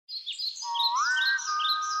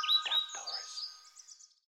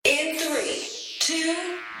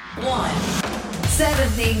7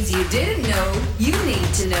 things you didn't know you need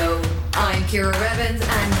to know. I'm Ciara Revens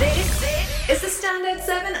and this is the Standout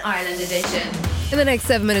 7 Ireland edition. In the next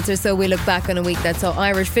 7 minutes or so, we look back on a week that saw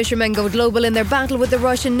Irish fishermen go global in their battle with the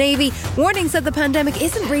Russian Navy. Warnings that the pandemic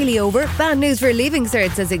isn't really over. Bad news for Leaving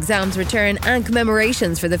Cert as exams return, and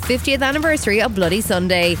commemorations for the 50th anniversary of Bloody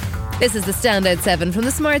Sunday. This is the Standout 7 from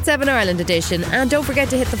the Smart 7 Ireland edition. And don't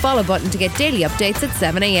forget to hit the follow button to get daily updates at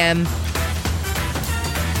 7 a.m.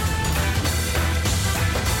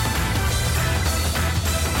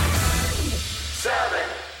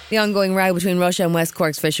 The ongoing row between Russia and West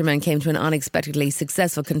Cork's fishermen came to an unexpectedly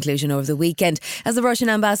successful conclusion over the weekend as the Russian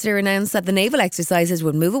ambassador announced that the naval exercises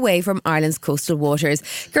would move away from Ireland's coastal waters.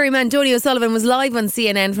 Curryman Tony O'Sullivan was live on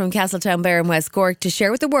CNN from Castletownbere in West Cork to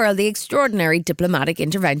share with the world the extraordinary diplomatic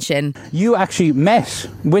intervention. You actually met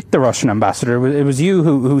with the Russian ambassador. It was you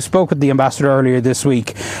who spoke with the ambassador earlier this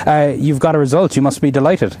week. You've got a result. You must be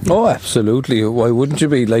delighted. Oh, absolutely. Why wouldn't you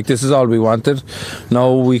be? This is all we wanted.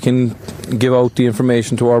 Now we can give out the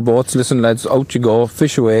information to our boats. Listen, lads, out you go,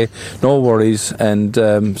 fish away, no worries, and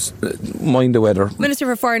mind the weather. Minister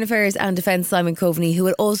for Foreign Affairs and Defence Simon Coveney, who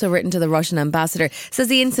had also written to the Russian ambassador, says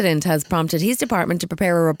the incident has prompted his department to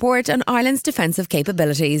prepare a report on Ireland's defensive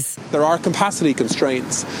capabilities. There are capacity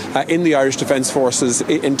constraints in the Irish Defence Forces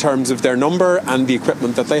in terms of their number and the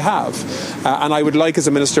equipment that they have. And I would like, as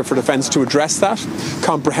a Minister for Defence, to address that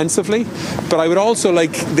comprehensively. But I would also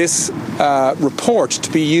like this report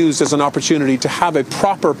to be used as an opportunity to have a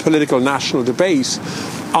proper political national debate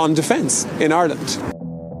on defence in Ireland.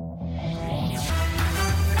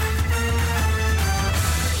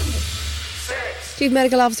 Chief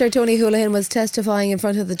Medical Officer Tony Holohan was testifying in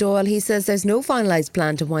front of the Dáil. He says there's no finalised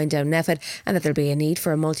plan to wind down NPHET and that there'll be a need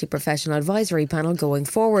for a multi-professional advisory panel going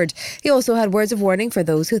forward. He also had words of warning for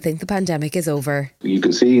those who think the pandemic is over. You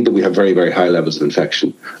can see that we have very, very high levels of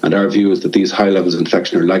infection, and our view is that these high levels of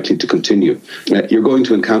infection are likely to continue. You're going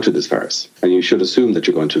to encounter this virus, and you should assume that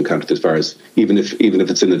you're going to encounter this virus, even if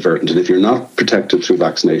it's inadvertent. And if you're not protected through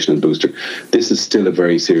vaccination and booster, this is still a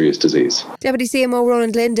very serious disease. Deputy CMO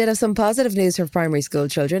Roland Lynn did have some positive news for primary school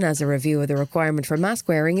children as a review of the requirement for mask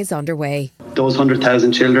wearing is underway. Those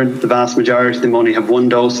 100,000 children, the vast majority of them only have one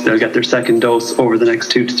dose. They'll get their second dose over the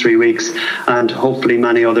next 2 to 3 weeks, and hopefully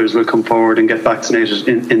many others will come forward and get vaccinated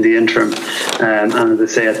in the interim. And as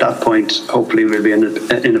I say, at that point, hopefully we'll be in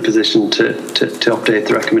a position to update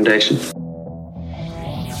the recommendation.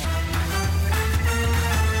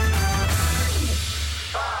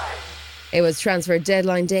 It was transfer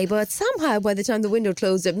deadline day, but somehow by the time the window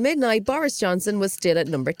closed at midnight, Boris Johnson was still at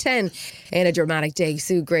number 10. In a dramatic day,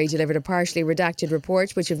 Sue Gray delivered a partially redacted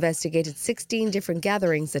report which investigated 16 different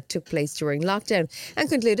gatherings that took place during lockdown and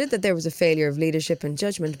concluded that there was a failure of leadership and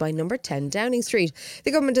judgment by number 10 Downing Street.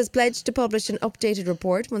 The government has pledged to publish an updated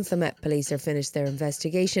report once the Met Police are finished their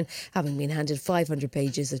investigation, having been handed 500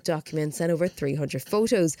 pages of documents and over 300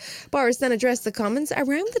 photos. Boris then addressed the Commons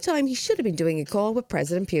around the time he should have been doing a call with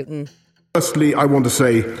President Putin. Firstly, I want to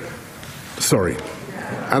say sorry.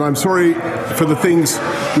 And I'm sorry for the things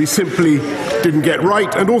we simply didn't get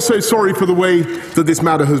right, and also sorry for the way that this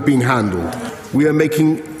matter has been handled. We are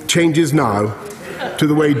making changes now to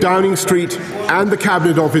the way Downing Street and the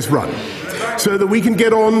Cabinet Office run, so that we can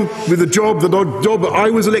get on with the job that I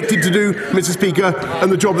was elected to do, Mr. Speaker, and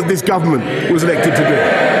the job that this government was elected to do.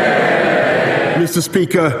 Mr.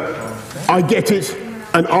 Speaker, I get it,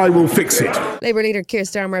 and I will fix it. Labour leader Keir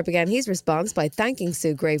Starmer began his response by thanking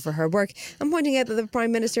Sue Gray for her work and pointing out that the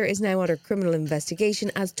Prime Minister is now under criminal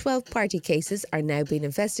investigation as 12 party cases are now being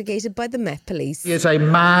investigated by the Met Police. He is a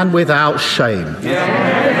man without shame.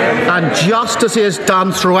 And just as he has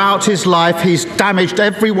done throughout his life, he's damaged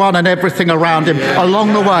everyone and everything around him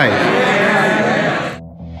along the way.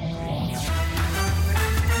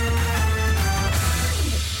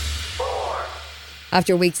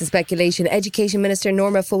 After weeks of speculation, Education Minister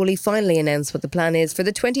Norma Foley finally announced what the plan is for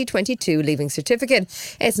the 2022 Leaving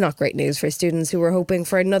Certificate. It's not great news for students who were hoping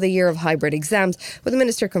for another year of hybrid exams, with the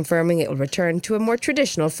Minister confirming it will return to a more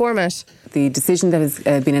traditional format. The decision that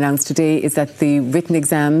has been announced today is that the written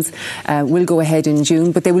exams will go ahead in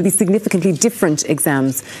June, but they will be significantly different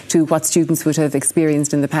exams to what students would have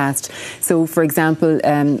experienced in the past. So, for example,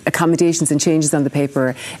 accommodations and changes on the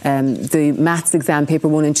paper. The maths exam, paper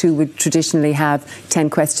 1 and 2, would traditionally have 10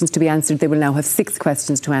 questions to be answered. They will now have 6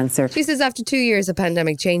 questions to answer. She says after 2 years of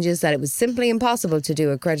pandemic changes that it was simply impossible to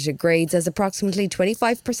do accredited grades, as approximately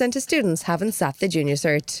 25% of students haven't sat the junior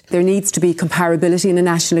cert. There needs to be comparability in a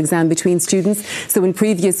national exam between students. So in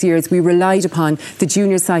previous years we relied upon the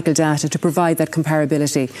junior cycle data to provide that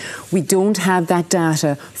comparability. We don't have that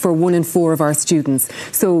data for 1 in 4 of our students.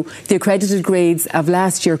 So the accredited grades of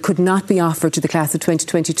last year could not be offered to the class of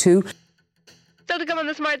 2022. Still to come on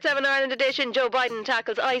the Smart 7 Ireland edition, Joe Biden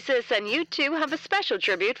tackles ISIS, and you two have a special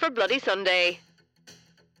tribute for Bloody Sunday.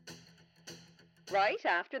 Right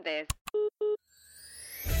after this.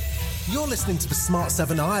 You're listening to the Smart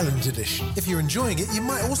 7 Ireland edition. If you're enjoying it, you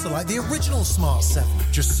might also like the original Smart 7.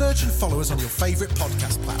 Just search and follow us on your favourite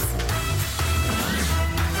podcast platform.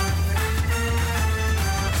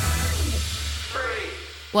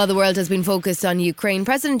 While the world has been focused on Ukraine,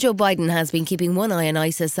 President Joe Biden has been keeping one eye on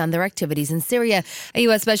ISIS and their activities in Syria. A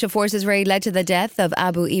US Special Forces raid led to the death of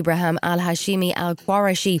Abu Ibrahim al-Hashimi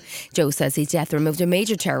al-Qurashi. Joe says his death removed a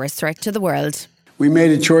major terrorist threat to the world. We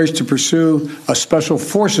made a choice to pursue a Special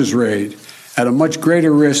Forces raid at a much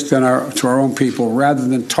greater risk than to our own people, rather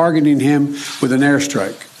than targeting him with an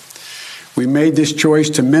airstrike. We made this choice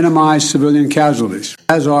to minimize civilian casualties.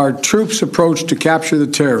 As our troops approached to capture the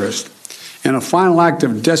terrorist, in a final act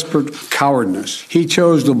of desperate cowardness, he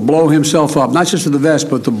chose to blow himself up, not just with the vest,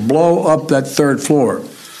 but to blow up that 3rd floor,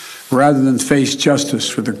 rather than face justice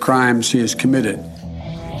for the crimes he has committed.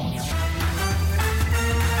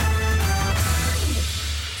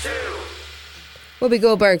 Whoopi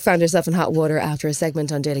Goldberg found herself in hot water after a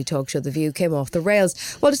segment on Daily Talk Show The View came off the rails.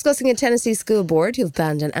 While discussing a Tennessee school board who've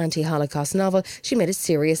banned an anti-Holocaust novel, she made a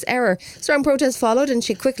serious error. Strong protests followed and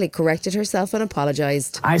she quickly corrected herself and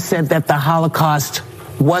apologised. I said that the Holocaust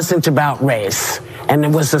wasn't about race, and it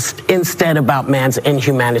was instead about man's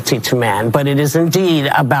inhumanity to man. But it is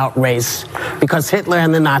indeed about race, because Hitler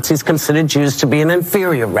and the Nazis considered Jews to be an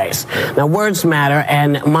inferior race. Now, words matter,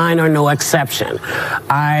 and mine are no exception.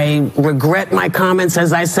 I regret my comments,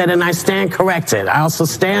 as I said, and I stand corrected. I also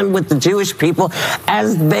stand with the Jewish people,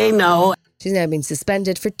 as they know. She's now been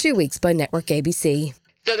suspended for 2 weeks by Network ABC.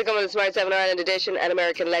 Still to come on the Smart 7 Ireland edition, an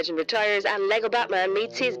American legend retires and Lego Batman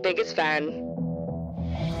meets his biggest fan.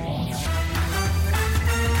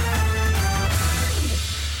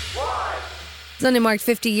 Sunday marked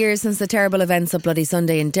 50 years since the terrible events of Bloody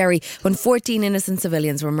Sunday in Derry, when 14 innocent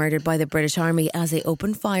civilians were murdered by the British Army as they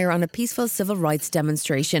opened fire on a peaceful civil rights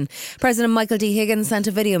demonstration. President Michael D. Higgins sent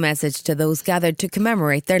a video message to those gathered to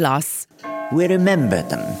commemorate their loss. We remember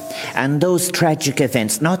them and those tragic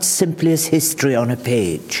events not simply as history on a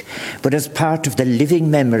page, but as part of the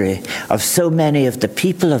living memory of so many of the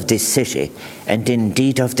people of this city and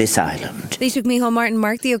indeed of this island. Taoiseach Micheál Martin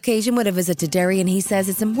marked the occasion with a visit to Derry, and he says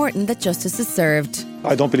it's important that justice is served.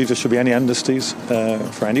 I don't believe there should be any amnesties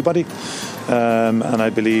for anybody, and I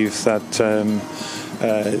believe that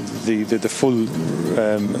the full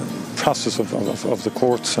process of the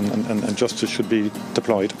courts and justice should be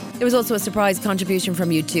deployed. There was also a surprise contribution from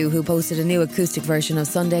U2, who posted a new acoustic version of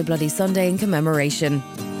Sunday Bloody Sunday in commemoration.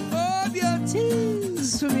 Wipe your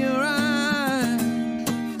tears from your eyes.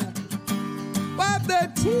 Wipe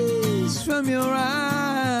the tears from your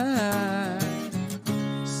eyes.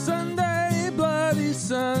 Sunday Bloody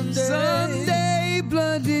Sunday. Sunday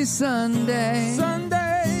Bloody Sunday.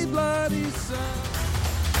 Sunday Bloody Sunday.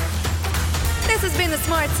 This has been the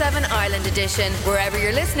Smart 7 Ireland edition. Wherever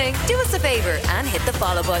you're listening, do us a favour and hit the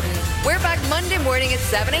follow button. We're back Monday morning at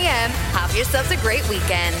 7 a.m. Have yourselves a great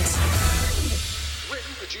weekend.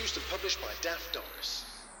 Written, produced and published by Daft Doris.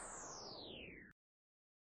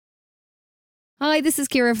 Hi, this is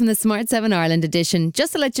Ciara from the Smart 7 Ireland edition.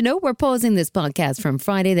 Just to let you know, we're pausing this podcast from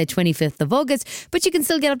Friday the 25th of August, but you can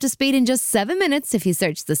still get up to speed in just 7 minutes if you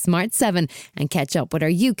search the Smart 7 and catch up with our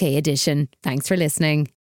UK edition. Thanks for listening.